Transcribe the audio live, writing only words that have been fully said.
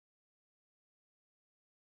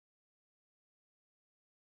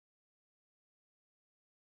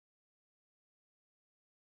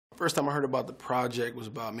First time I heard about the project was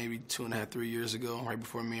about maybe 2.5, 3 years ago, right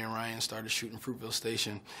before me and Ryan started shooting Fruitvale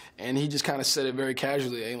Station. And he just kind of said it very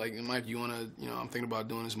casually, hey, like, Mike, you want to, I'm thinking about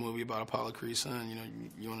doing this movie about Apollo Creed's son,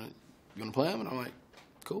 you want to play him? And I'm like,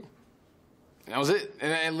 cool. And that was it.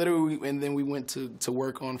 And literally, and then we went to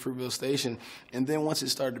work on Fruitvale Station. And then once it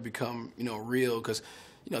started to become, real, because,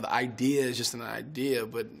 the idea is just an idea,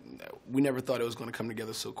 but we never thought it was going to come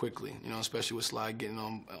together so quickly, especially with Sly getting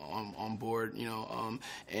on board, and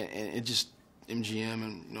it just, MGM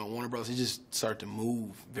and Warner Bros., it just started to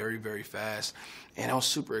move very, very fast. And I was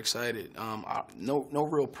super excited. No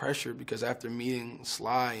real pressure, because after meeting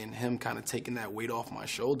Sly and him kind of taking that weight off my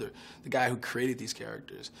shoulder, the guy who created these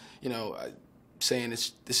characters, saying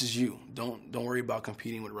this is you. Don't worry about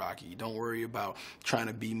competing with Rocky. Don't worry about trying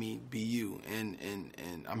to be me, be you.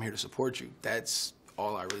 And I'm here to support you. That's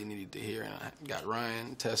all I really needed to hear. And I got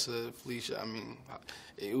Ryan, Tessa, Felicia. I mean,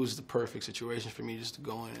 it was the perfect situation for me just to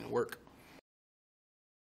go in and work.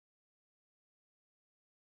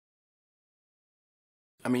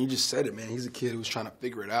 I mean, you just said it, man. He's a kid who's trying to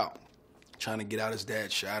figure it out, trying to get out his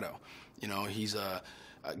dad's shadow. He's a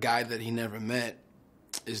guy that he never met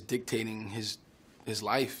is dictating his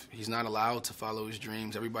life. He's not allowed to follow his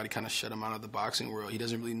dreams. Everybody kind of shut him out of the boxing world. He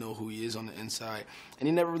doesn't really know who he is on the inside. And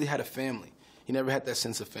he never really had a family. He never had that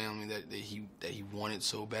sense of family that he wanted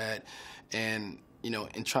so bad. And,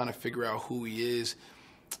 in trying to figure out who he is,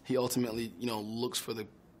 he ultimately, looks for the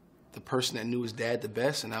person that knew his dad the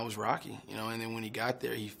best, and that was Rocky. And then when he got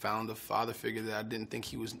there, he found a father figure that I didn't think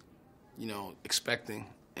he was, expecting.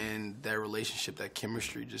 And their relationship, that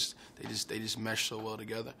chemistry, they just mesh so well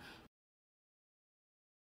together.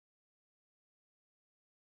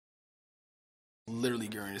 Literally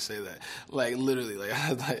going to say that, literally,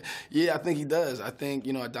 yeah, I think he does. I think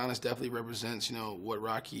Adonis definitely represents what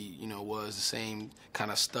Rocky was, the same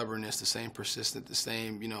kind of stubbornness, the same persistent, the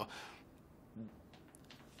same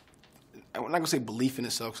I'm not gonna say belief in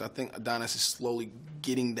himself, because I think Adonis is slowly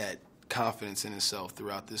getting that confidence in himself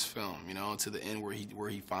throughout this film, to the end where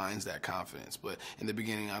he finds that confidence. But in the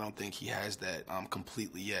beginning, I don't think he has that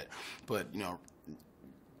completely yet. But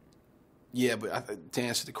yeah. But to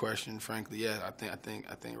answer the question, frankly, yeah, I think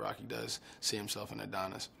Rocky does see himself in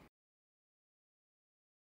Adonis.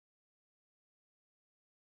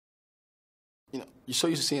 You're so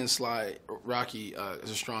used to seeing Rocky as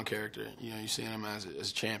a strong character. You're seeing him as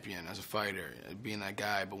a champion, as a fighter, being that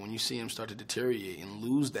guy. But when you see him start to deteriorate and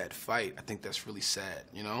lose that fight, I think that's really sad,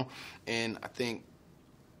 And I think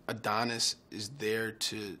Adonis is there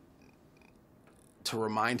to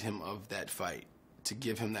remind him of that fight, to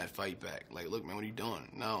give him that fight back. Like, look, man, what are you doing?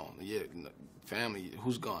 No, yeah, family,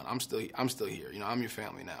 who's gone? I'm still here. I'm your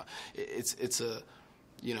family now. It's a,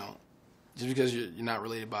 just because you're not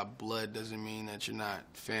related by blood doesn't mean that you're not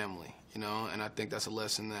family, And I think that's a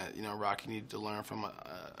lesson that, Rocky needed to learn from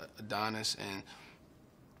Adonis. And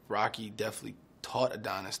Rocky definitely taught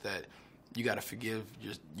Adonis that you got to forgive,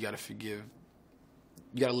 you got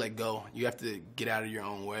to let go. You have to get out of your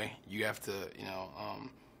own way. You have to,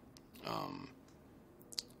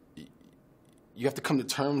 you have to come to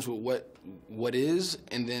terms with what is,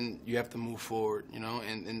 and then you have to move forward,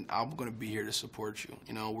 and I'm going to be here to support you.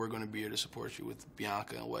 We're going to be here to support you with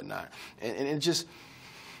Bianca and whatnot. And it just,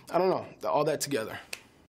 I don't know, all that together.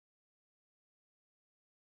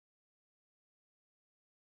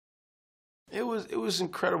 It was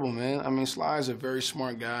incredible, man. I mean, Sly is a very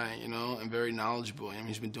smart guy, and very knowledgeable. I mean,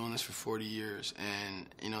 he's been doing this for 40 years, and,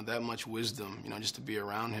 that much wisdom, just to be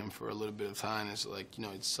around him for a little bit of time, it's like,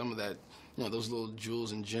 it's some of that, those little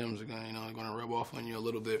jewels and gems are gonna, gonna rub off on you a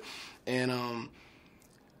little bit. And I'm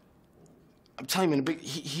telling you, man,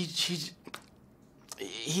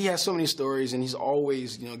 he has so many stories, and he's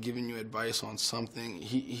always, giving you advice on something.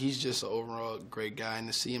 He's just an overall great guy, and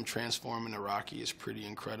to see him transform into Rocky is pretty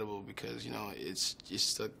incredible, because, it's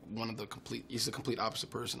just he's the complete opposite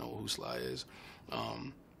person of who Sly is.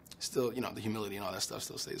 Still, the humility and all that stuff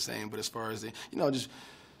still stays the same, but as far as the, just,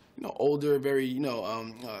 older, very,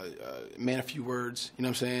 man of few words, what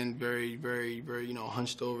I'm saying? Very, very, very,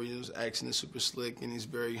 hunched over, his accent is super slick, and he's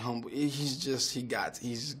very humble. He's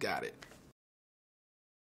got it.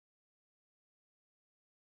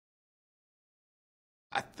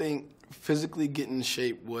 I think physically getting in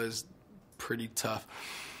shape was pretty tough.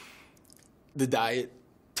 The diet,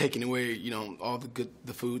 taking away, all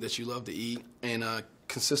the food that you love to eat, and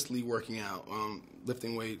consistently working out,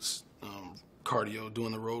 lifting weights, cardio,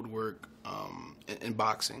 doing the road work, and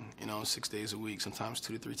boxing, 6 days a week, sometimes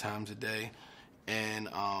 2 to 3 times a day. And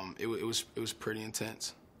it was pretty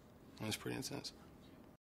intense. It was pretty intense.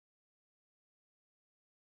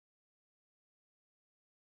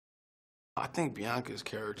 I think Bianca's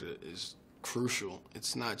character is crucial.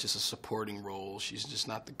 It's not just a supporting role. She's just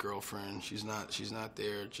not the girlfriend. She's not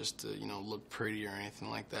there just to, you know, look pretty or anything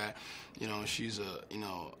like that. You know, she's a,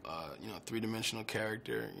 three-dimensional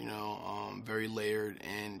character, very layered,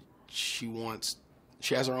 and she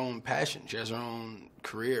has her own passion. She has her own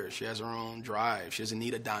career. She has her own drive. She doesn't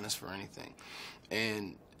need Adonis for anything.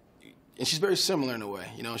 And she's very similar in a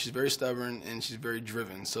way. You know, she's very stubborn and she's very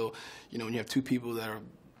driven. So, you know, when you have two people that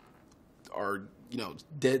are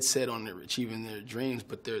dead set on achieving their dreams,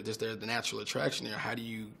 but there's the natural attraction there.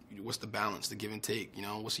 What's the balance, the give and take? You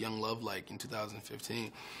know, what's young love like in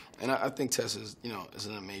 2015? And I think Tessa is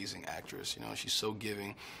an amazing actress. You know, she's so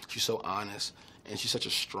giving, she's so honest, and she's such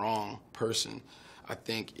a strong person. I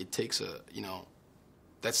think it takes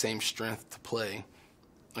that same strength to play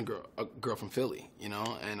a girl from Philly, and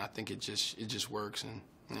I think it just works. And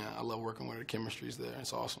yeah, I love working with her. The chemistry's there.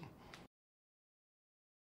 It's awesome.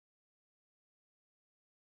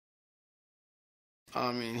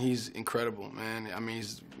 I mean, he's incredible, man. I mean,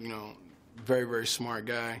 he's, very, very smart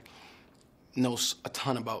guy. Knows a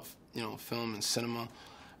ton about, film and cinema.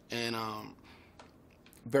 And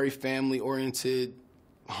very family-oriented,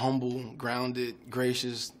 humble, grounded,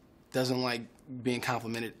 gracious. Doesn't like being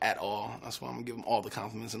complimented at all. That's why I'm going to give him all the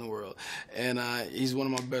compliments in the world. And he's one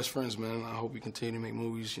of my best friends, man. I hope we continue to make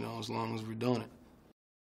movies, as long as we're doing it.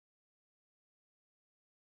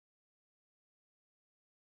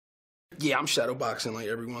 Yeah, I'm shadow boxing like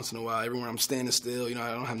every once in a while. Everywhere I'm standing still,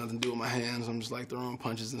 I don't have nothing to do with my hands. I'm just like throwing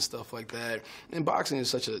punches and stuff like that. And boxing is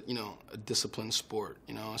such a disciplined sport.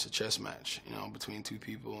 It's a chess match, between two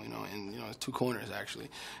people, and it's two corners actually.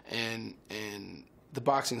 And the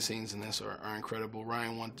boxing scenes in this are incredible.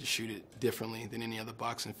 Ryan wanted to shoot it differently than any other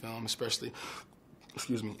boxing film, especially,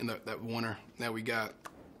 in that winner that we got.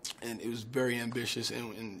 And it was very ambitious,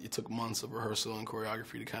 and it took months of rehearsal and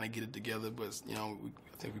choreography to kind of get it together. But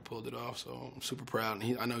I think we pulled it off. So I'm super proud,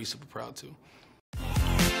 and I know he's super proud too.